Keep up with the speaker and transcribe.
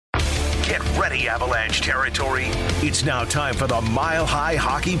Get ready, Avalanche territory. It's now time for the Mile High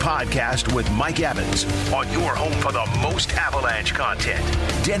Hockey Podcast with Mike Evans on your home for the most Avalanche content.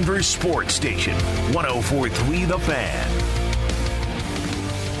 Denver Sports Station, 104.3 The Fan.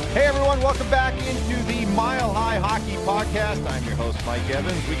 Hey everyone, welcome back into the Mile High Hockey Podcast. I'm your host, Mike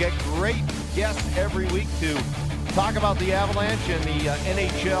Evans. We get great guests every week to talk about the Avalanche and the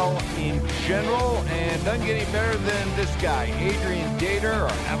NHL in general, and doesn't get any better than this guy, Adrian Dater, our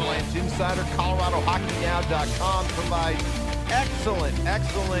Avalanche insider. ColoradoHockeyNow.com provides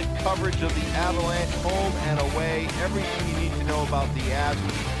excellent coverage of the Avalanche, home and away. Everything you need to know about the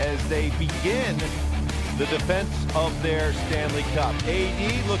Avs as they begin the defense of their Stanley Cup.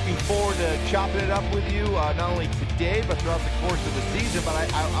 AD, looking forward to chopping it up with you, not only today, but throughout the course of the season. But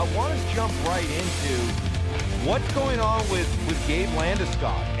I want to jump right into what's going on with Gabe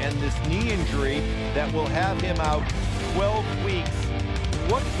Landeskog and this knee injury that will have him out 12 weeks.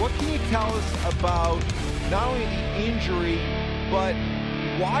 What can you tell us about not only the injury, but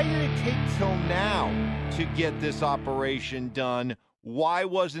why did it take till now to get this operation done? Why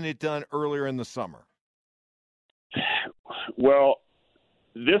wasn't it done earlier in the summer? Well,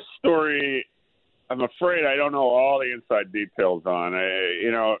 this story, I'm afraid I don't know all the inside details on.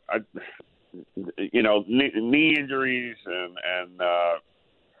 Knee injuries and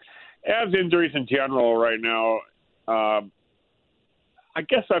abs injuries in general right now. I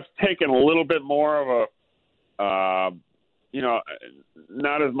guess I've taken a little bit more of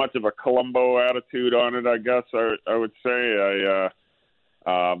not as much of a Columbo attitude on it. I guess I would say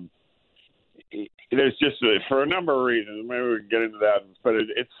there's just for a number of reasons. Maybe we can get into that, but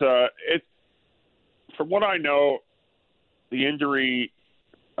it's from what I know, the injury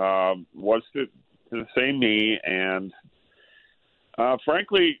was to the same knee, and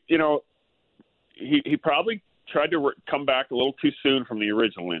frankly, he probably tried to come back a little too soon from the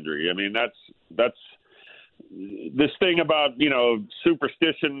original injury. I mean, that's this thing about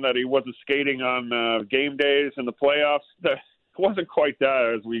superstition that he wasn't skating on game days in the playoffs. That wasn't quite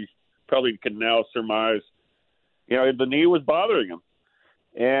that, as we probably can now surmise. The knee was bothering him,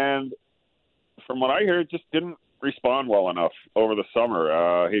 and from what I hear, it just didn't respond well enough over the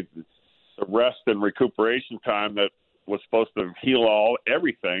summer. The rest and recuperation time that was supposed to heal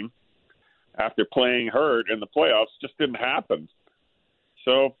everything after playing hurt in the playoffs just didn't happen.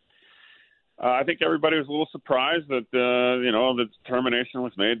 So I think everybody was a little surprised that the determination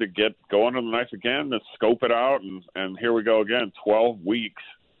was made to get going on the knife again, to scope it out, and here we go again, 12 weeks.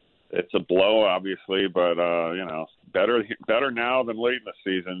 It's a blow, obviously, but better now than late in the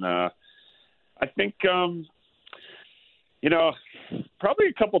season. I think probably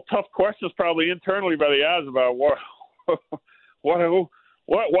a couple tough questions, probably internally by the Avs about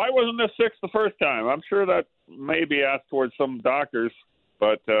why wasn't this fixed the first time? I'm sure that may be asked towards some doctors,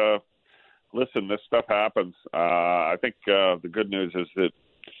 but listen, this stuff happens. I think the good news is that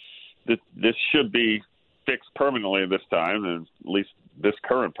this should be fixed permanently this time, and at least this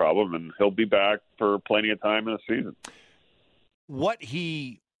current problem, and he'll be back for plenty of time in the season. What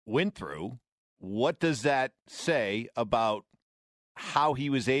he went through, what does that say about how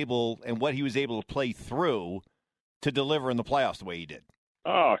he was able and what he was able to play through to deliver in the playoffs the way he did?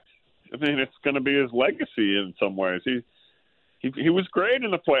 Oh, I mean, it's going to be his legacy in some ways. He was great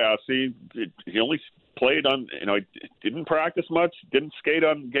in the playoffs. He only played on, didn't practice much, didn't skate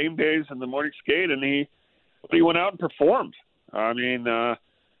on game days in the morning skate, and he went out and performed. I mean,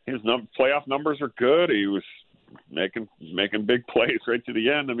 his playoff numbers are good. He was making big plays right to the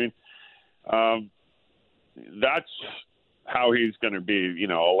end. I mean, that's how he's going to be,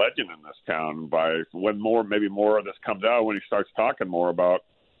 a legend in this town by maybe more of this comes out, when he starts talking more about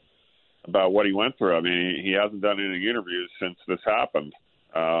what he went through. I mean, he hasn't done any interviews since this happened,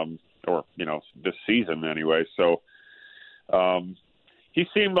 or this season anyway. So he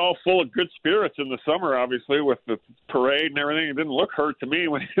seemed all full of good spirits in the summer, obviously, with the parade and everything. It didn't look hurt to me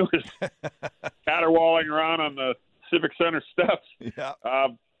when he was caterwauling around on the Civic Center steps. Yeah.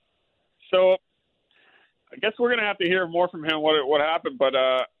 So I guess we're going to have to hear more from him what happened. But,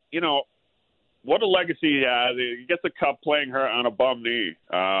 what a legacy he has. He gets a cup playing her on a bum knee.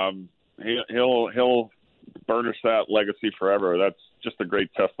 He'll burnish that legacy forever. That's just a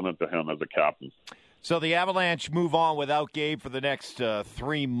great testament to him as a captain. So the Avalanche move on without Gabe for the next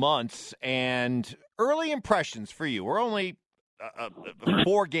 3 months. And early impressions for you. We're only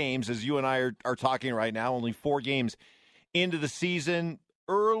 4 games, as you and I are talking right now, only 4 games into the season.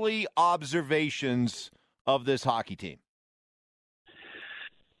 Early observations of this hockey team.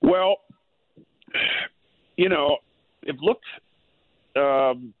 Well, it looked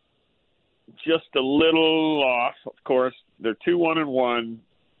just a little off. Of course, they're 2-1-1.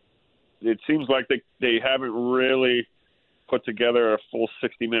 it seems like they haven't really put together a full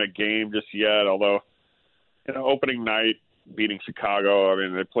 60-minute game just yet, although, opening night, beating Chicago, I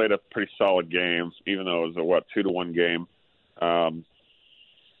mean, they played a pretty solid game, even though it was a 2-1 game. No,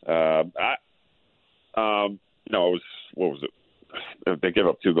 it was, what was it? They gave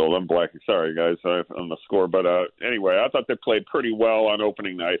up 2 goals. I'm blanking. Sorry, guys, on the score. But anyway, I thought they played pretty well on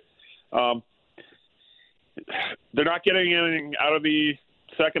opening night. They're not getting anything out of the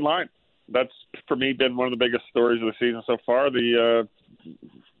second line. That's, for me, been one of the biggest stories of the season so far. The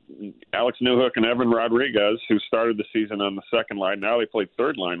Alex Newhook and Evan Rodriguez, who started the season on the second line, now they played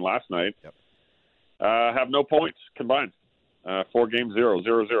third line last night, have no points combined. 4 games,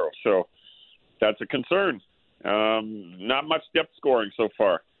 0-0. So that's a concern. Not much depth scoring so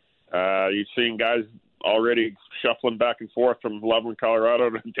far. You've seen guys already shuffling back and forth from Loveland, Colorado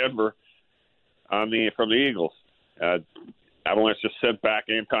to Denver from the Eagles. Avalanche just sent back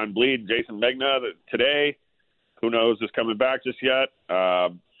Anton Bleed, Jason Megna today. Who knows is coming back just yet.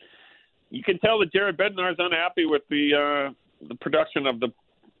 You can tell that Jared Bednar is unhappy with the production of the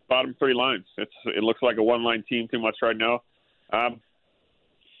bottom 3 lines. It looks like a one-line team too much right now.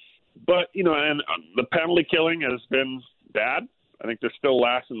 But, and the penalty killing has been bad. I think they're still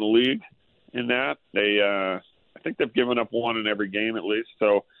last in the league in that. I think they've given up 1 in every game at least.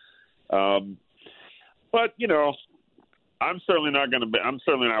 So, but, I'm certainly not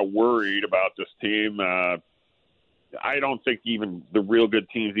worried about this team. I don't think even the real good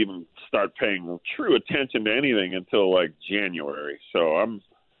teams even start paying true attention to anything until like January. So I'm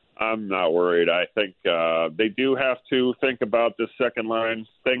not worried. I think they do have to think about this second line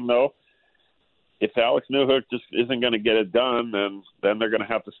thing, though. If Alex Newhook just isn't going to get it done, then they're going to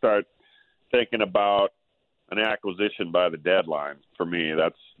have to start thinking about an acquisition by the deadline. For me,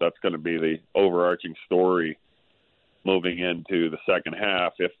 that's going to be the overarching story moving into the second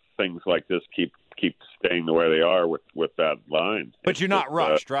half if things like this keep staying the way they are with that line. But you're not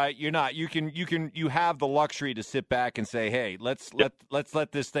rushed, right? You're not. You have the luxury to sit back and say, "Hey, let's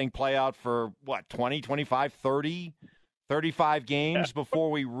let this thing play out for 20, 25, 30, 35 games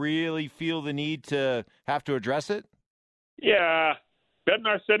before we really feel the need to have to address it." Yeah,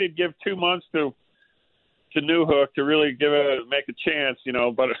 Bednar said he'd give 2 months to Newhook to really make a chance,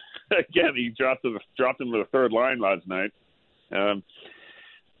 But again, he dropped him to the third line last night.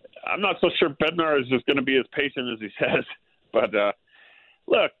 I'm not so sure Bednar is just going to be as patient as he says. But,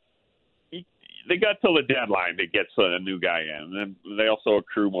 look, they got till the deadline to get a new guy in. And they also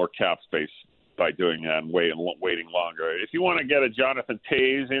accrue more cap space by doing that and waiting longer. If you want to get a Jonathan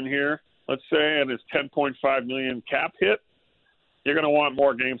Toews in here, let's say, and his $10.5 million cap hit, you're going to want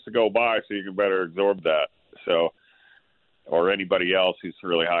more games to go by so you can better absorb that. So, or anybody else who's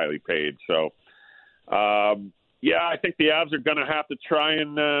really highly paid. So, I think the Avs are going to have to try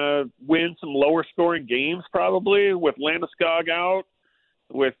and win some lower-scoring games probably with Landeskog out,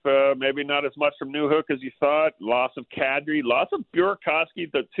 with maybe not as much from Newhook as you thought, loss of Kadri, loss of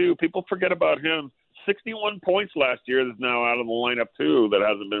Burakovsky, too. People forget about him. 61 points last year is now out of the lineup, too, that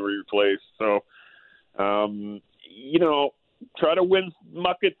hasn't been replaced. So, try to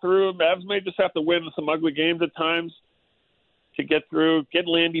muck it through. Avs may just have to win some ugly games at times to get through, get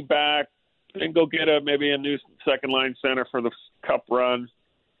Landy back, and go get maybe a new second-line center for the cup run.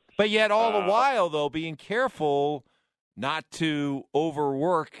 But yet all the while, though, being careful not to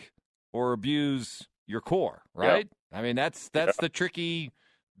overwork or abuse your core, right? Yep. I mean, that's the tricky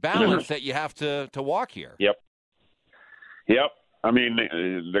balance that you have to walk here. Yep. I mean,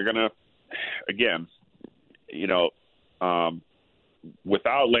 they're going to, again,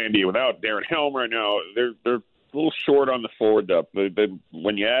 without Landy, without Darren Helm right now, they're a little short on the forward depth.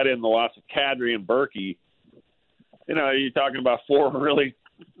 When you add in the loss of Kadri and Berkey, you're talking about 4 really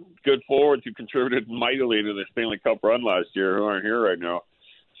good forwards who contributed mightily to the Stanley Cup run last year who aren't here right now.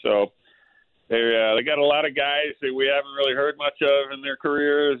 So they got a lot of guys that we haven't really heard much of in their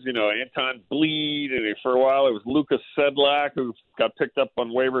careers. Anton Bleed, and for a while it was Lucas Sedlak, who got picked up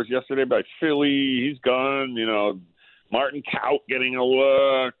on waivers yesterday by Philly. He's gone. Martin Kaut getting a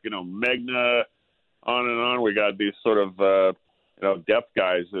look. Megna. On and on. We got these sort of, depth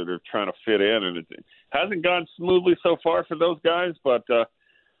guys that are trying to fit in, and it hasn't gone smoothly so far for those guys. But,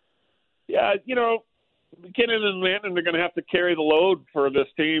 McKinnon and Manton are going to have to carry the load for this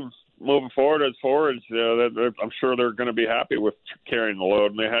team moving forward as forwards. I'm sure they're going to be happy with carrying the load,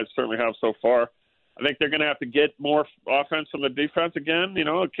 and they certainly have so far. I think they're going to have to get more offense from the defense again.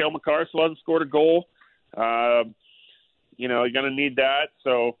 Cale Makar still hasn't scored a goal. You're going to need that.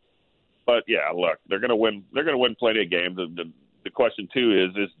 So. But look, they're going to win. They're going to win plenty of games. The question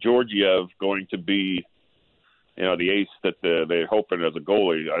too is Georgiev going to be the ace that they're hoping as a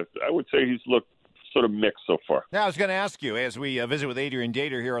goalie. I would say he's looked sort of mixed so far. Now, I was going to ask you, as we visit with Adrian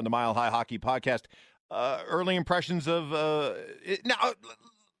Dater here on the Mile High Hockey Podcast, early impressions of now,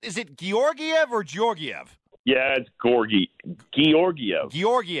 is it Georgiev or Georgiev? Yeah, it's Georgiev.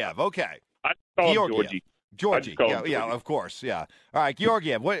 Georgiev, okay. I call him Georgie. Georgie, yeah, of course, yeah. All right,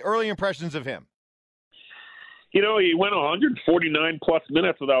 Georgiev, what early impressions of him? He went 149-plus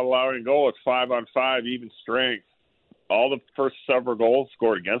minutes without allowing a goal at 5-on-5, even strength. All the first several goals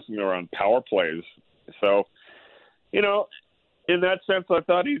scored against him were on power plays. So, in that sense, I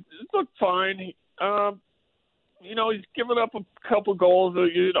thought he looked fine. He's given up a couple goals that,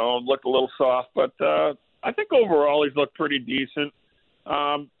 looked a little soft. But I think overall he's looked pretty decent.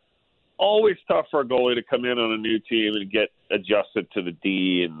 Always tough for a goalie to come in on a new team and get adjusted to the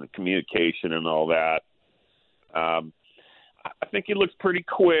D and the communication and all that. I think he looks pretty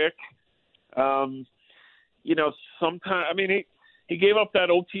quick. Sometimes, he gave up that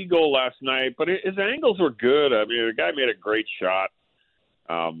OT goal last night, but his angles were good. I mean, the guy made a great shot.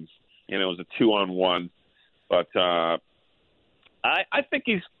 It was a 2-on-1, but I think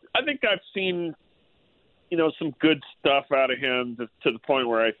I've seen, some good stuff out of him to the point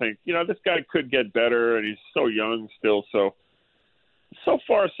where I think, this guy could get better, and he's so young still. So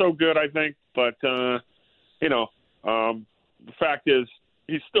far, so good, I think. But, the fact is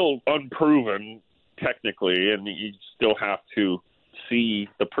he's still unproven technically, and you still have to see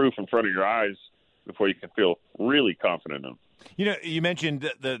the proof in front of your eyes before you can feel really confident in him. You mentioned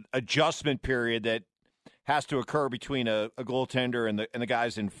the adjustment period that has to occur between a goaltender and the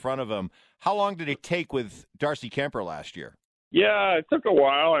guys in front of him. How long did it take with Darcy Kemper last year? Yeah, it took a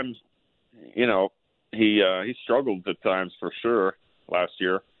while, and he struggled at times for sure last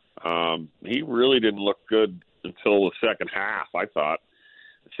year. He really didn't look good until the second half, I thought.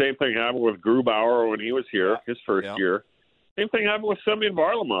 Same thing happened with Grubauer when he was here, his first year. Same thing happened with Semyon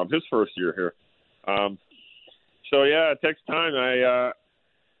Varlamov, his first year here. It takes time. I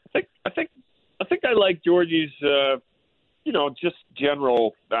think I like Georgie's, just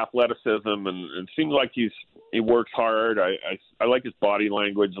general athleticism, and it seems like he works hard. I like his body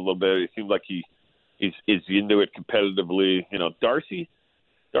language a little bit. It seems like he's into it competitively. Darcy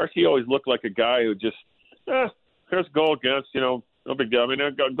always looked like a guy who just, here's a goal against, no big deal. I mean,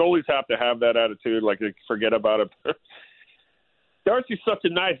 goalies have to have that attitude, like they forget about it. Darcy's such a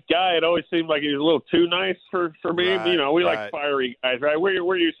nice guy. It always seemed like he was a little too nice for me. Right, we like fiery guys, right?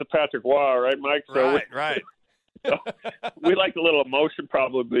 We're used to Patrick Waugh, right, Mike? So right. We like a little emotion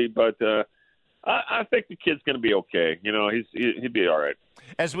probably, but I think the kid's going to be okay. He'd be all right.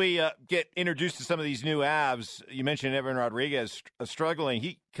 As we get introduced to some of these new Avs, you mentioned Evan Rodriguez struggling.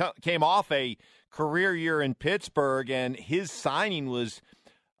 He came off a career year in Pittsburgh, and his signing was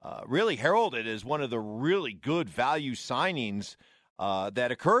really heralded as one of the really good value signings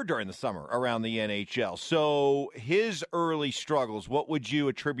that occurred during the summer around the NHL. So his early struggles, what would you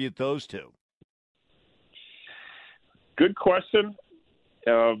attribute those to? Good question.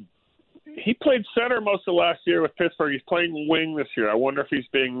 He played center most of last year with Pittsburgh. He's playing wing this year. I wonder if he's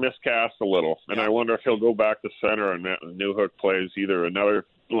being miscast a little, and I wonder if he'll go back to center and Newhook plays either another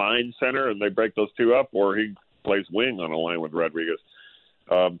line center and they break those two up, or he plays wing on a line with Rodriguez.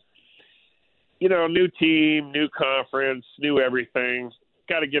 New team, new conference, new everything.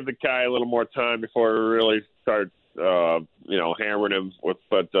 Got to give the guy a little more time before we really start, hammering him with.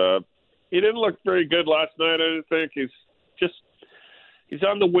 But he didn't look very good last night. I didn't think he's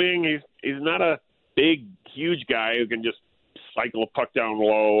on the wing. He's not a big, huge guy who can just cycle a puck down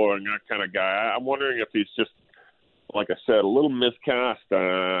low and that kind of guy. I'm wondering if he's just, like I said, a little miscast.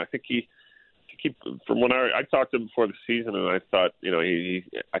 I think he from when I talked to him before the season, and I thought,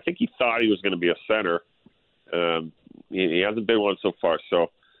 I think he thought he was going to be a center. He hasn't been one so far. So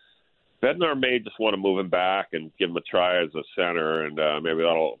Bednar may just want to move him back and give him a try as a center, and maybe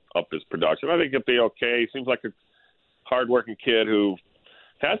that'll up his production. I think he'll be okay. He seems like a hardworking kid who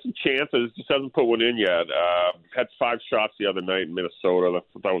has some chances, just hasn't put one in yet. Had 5 shots the other night in Minnesota.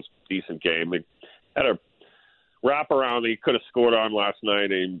 That was a decent game. They had a wraparound that he could have scored on last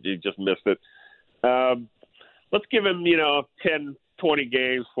night, and he just missed it. Let's give him, 10, 20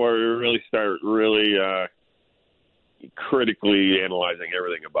 games before we really start critically analyzing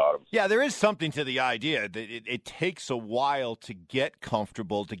everything about him. Yeah, there is something to the idea that it takes a while to get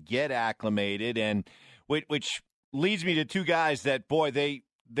comfortable, to get acclimated, and which leads me to two guys that, boy,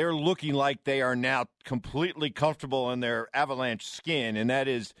 they're looking like they are now completely comfortable in their Avalanche skin, and that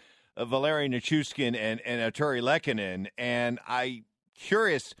is Valeri Nichushkin and Artturi Lehkonen. And I'm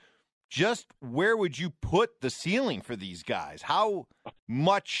curious, just where would you put the ceiling for these guys? How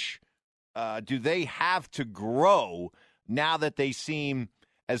much do they have to grow now that they seem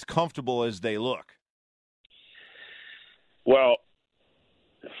as comfortable as they look? Well,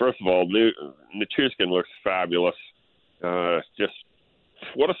 first of all, Nichushkin looks fabulous. Just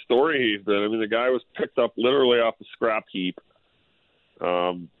what a story he's been. I mean, the guy was picked up literally off the scrap heap,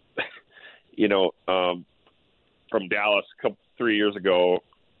 from Dallas 3 years ago.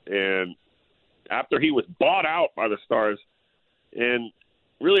 And after he was bought out by the Stars and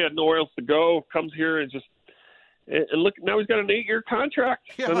really had nowhere else to go, comes here and look, now he's got an 8-year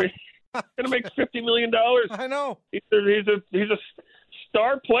contract. Yeah. I mean, he's going to make $50 million. I know. He's a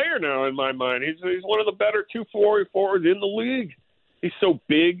star player now in my mind. He's one of the better 2-4 forwards in the league. He's so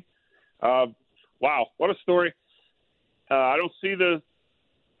big. Wow, what a story. I don't see the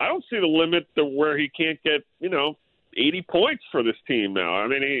limit to where he can't get 80 points for this team now. I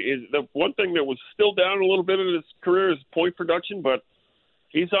mean, the one thing that was still down a little bit in his career is point production, but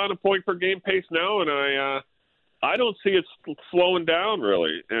he's on a point per game pace now, and I don't see it slowing down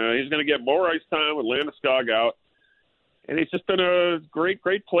really. He's going to get more ice time with Landeskog out. And he's just been a great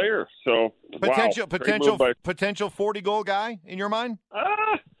player. So potential 40-goal guy in your mind?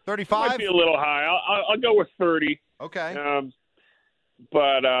 35? Might be a little high. I'll go with 30. Okay.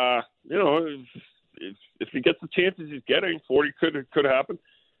 But if he gets the chances he's getting, 40 could happen.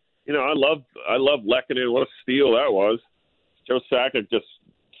 I love Lehkonen. What a steal that was. Joe Sakic just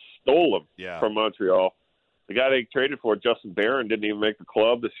stole him from Montreal. The guy they traded for, Justin Barron, didn't even make the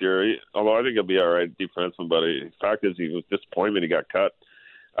club this year. Although I think he'll be all right defenseman, but the fact is he was disappointed he got cut.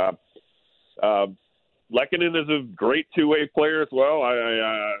 Lehkonen is a great two-way player as well.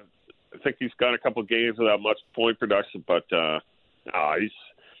 I think he's got a couple games without much point production, but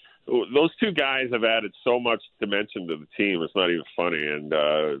those two guys have added so much dimension to the team. It's not even funny, and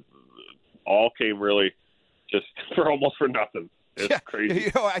all came really just almost for nothing. It's crazy.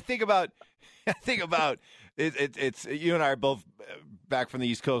 I think about it's you and I are both back from the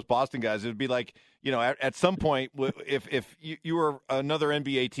East Coast, Boston guys. It would be like, at some point, if you were another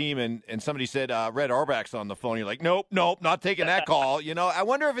NBA team and somebody said Red Auerbach's on the phone, you're like, nope, not taking that call. I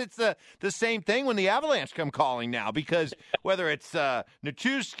wonder if it's the same thing when the Avalanche come calling now, because whether it's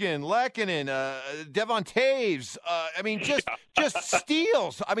Nichushkin, Lehkonen, Devon Taves, just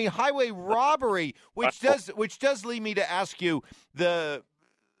steals. I mean, highway robbery, which does lead me to ask you the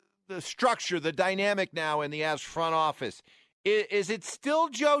structure, the dynamic now in the Avs front office. Is it still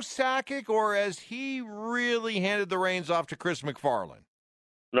Joe Sakic, or has he really handed the reins off to Chris MacFarland?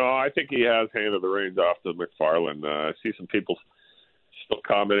 No, I think he has handed the reins off to MacFarland. I see some people still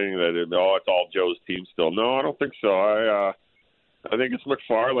commenting that it's all Joe's team still. No, I don't think so. I think it's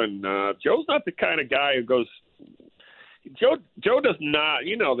MacFarland. Joe's not the kind of guy who goes. Joe does not.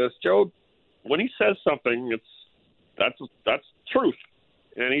 This. Joe, when he says something, that's truth.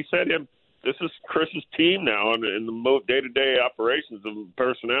 And he said, this is Chris's team now, and in the day-to-day operations of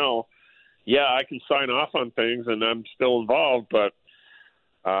personnel, I can sign off on things, and I'm still involved. But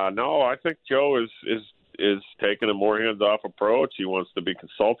no, I think Joe is taking a more hands-off approach. He wants to be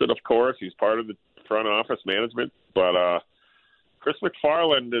consulted, of course. He's part of the front office management. But Chris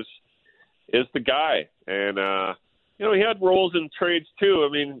MacFarland is the guy. And, he had roles in trades, too.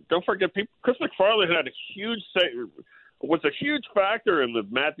 I mean, don't forget, Chris MacFarland had a huge was a huge factor in the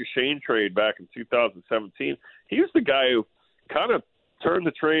Matt Duchene trade back in 2017. He was the guy who kind of turned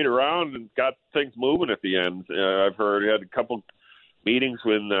the trade around and got things moving at the end. I've heard he had a couple meetings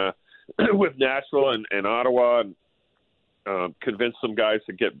with Nashville and Ottawa and convinced some guys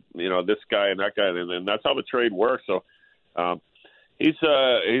to get this guy and that guy, and that's how the trade works. So he's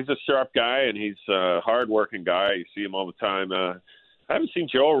a sharp guy, and he's a hard-working guy. You see him all the time. I haven't seen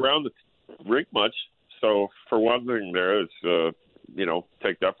Joe around the rink much. So for one thing, there is,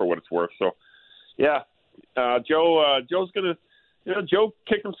 take that for what it's worth. So, Joe's gonna, Joe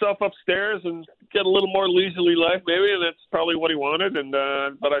kick himself upstairs and get a little more leisurely life, maybe, and that's probably what he wanted. And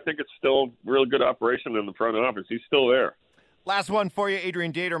but I think it's still real good operation in the front office. He's still there. Last one for you,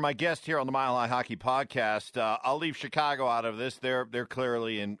 Adrian Dater, my guest here on the Mile High Hockey Podcast. I'll leave Chicago out of this. They're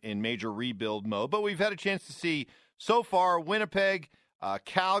clearly in major rebuild mode, but we've had a chance to see so far Winnipeg,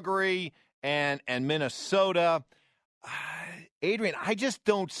 Calgary, and Minnesota. Adrian, I just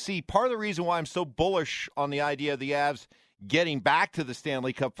don't see part of the reason why I'm so bullish on the idea of the Avs getting back to the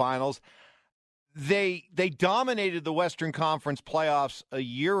Stanley Cup Finals. They dominated the Western Conference playoffs a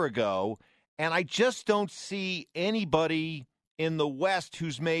year ago, and I just don't see anybody in the West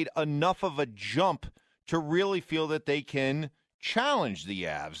who's made enough of a jump to really feel that they can challenge the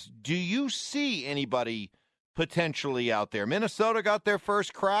Avs. Do you see anybody potentially out there? Minnesota got their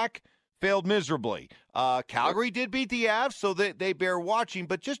first crack. failed miserably. Calgary did beat the Avs, so they bear watching.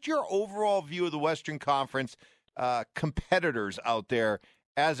 But just your overall view of the Western Conference competitors out there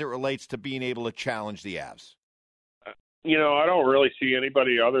as it relates to being able to challenge the Avs. I don't really see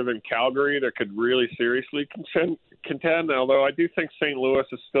anybody other than Calgary that could really seriously contend. Although I do think St. Louis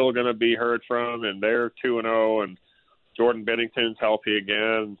is still going to be heard from, and they're 2-0, and Jordan Binnington's healthy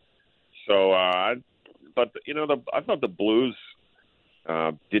again. So, I thought the Blues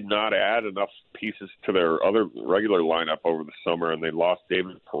did not add enough pieces to their other regular lineup over the summer, and they lost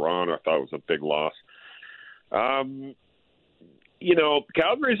David Perron. I thought it was a big loss.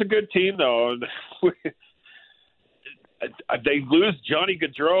 Calgary's a good team, though. And they lose Johnny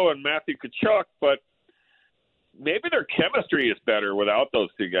Gaudreau and Matthew Tkachuk, but maybe their chemistry is better without those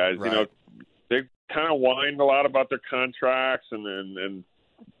two guys. Right. They've kind of whined a lot about their contracts and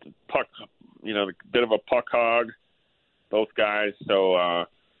puck, a bit of a puck hog, both guys. So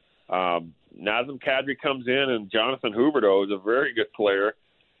Nazem Kadri comes in, and Jonathan Huberdeau is a very good player.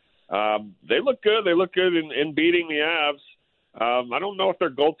 They look good. They look good in beating the Avs. I don't know if their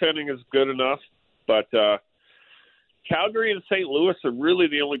goaltending is good enough, but Calgary and St. Louis are really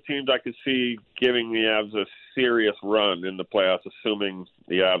the only teams I could see giving the Avs a serious run in the playoffs, assuming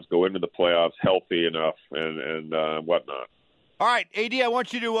the Avs go into the playoffs healthy enough and whatnot. All right, AD, I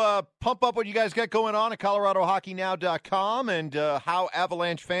want you to pump up what you guys got going on at ColoradoHockeyNow.com and how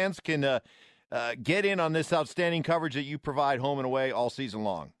Avalanche fans can get in on this outstanding coverage that you provide home and away all season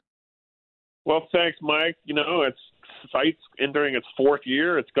long. Well, thanks, Mike. It's site's entering its fourth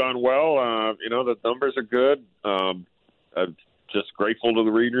year. It's gone well. The numbers are good. I'm just grateful to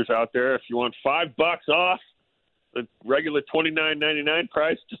the readers out there. If you want $5 off the regular $29.99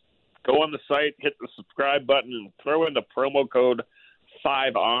 price, just go on the site, hit the subscribe button, and throw in the promo code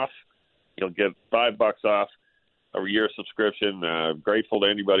 5OFF. You'll get $5 off a year subscription. Grateful to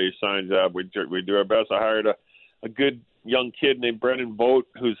anybody who signs up. We do our best. I hired a good young kid named Brendan Vogt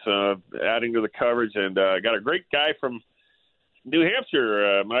who's adding to the coverage, and got a great guy from New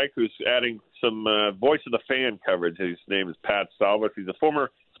Hampshire, Mike, who's adding some voice of the fan coverage. His name is Pat Salvis. He's a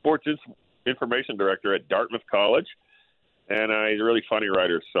former sports information director at Dartmouth College, and he's a really funny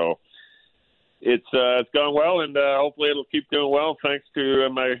writer. So it's gone well, and hopefully it'll keep doing well. Thanks to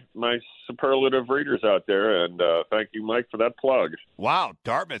my superlative readers out there, and thank you, Mike, for that plug. Wow,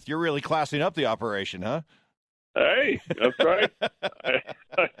 Dartmouth, you're really classing up the operation, huh? Hey, that's right.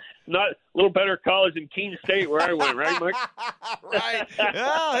 Not a little better college than Keene State where I went, right, Mike? Right.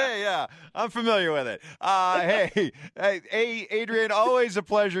 Well, hey, yeah, I'm familiar with it. Hey, Adrian, always a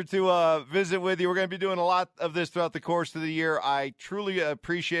pleasure to visit with you. We're going to be doing a lot of this throughout the course of the year. I truly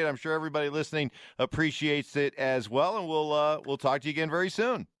appreciate it. I'm sure everybody listening appreciates it as well, and we'll talk to you again very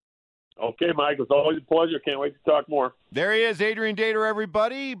soon. Okay, Mike, it's always a pleasure. Can't wait to talk more. There he is, Adrian Dater,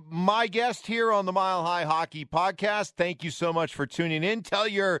 everybody. My guest here on the Mile High Hockey Podcast. Thank you so much for tuning in. Tell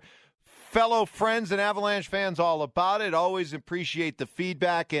your fellow friends and Avalanche fans all about it. Always appreciate the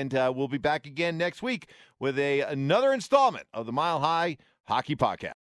feedback, and we'll be back again next week with another installment of the Mile High Hockey Podcast.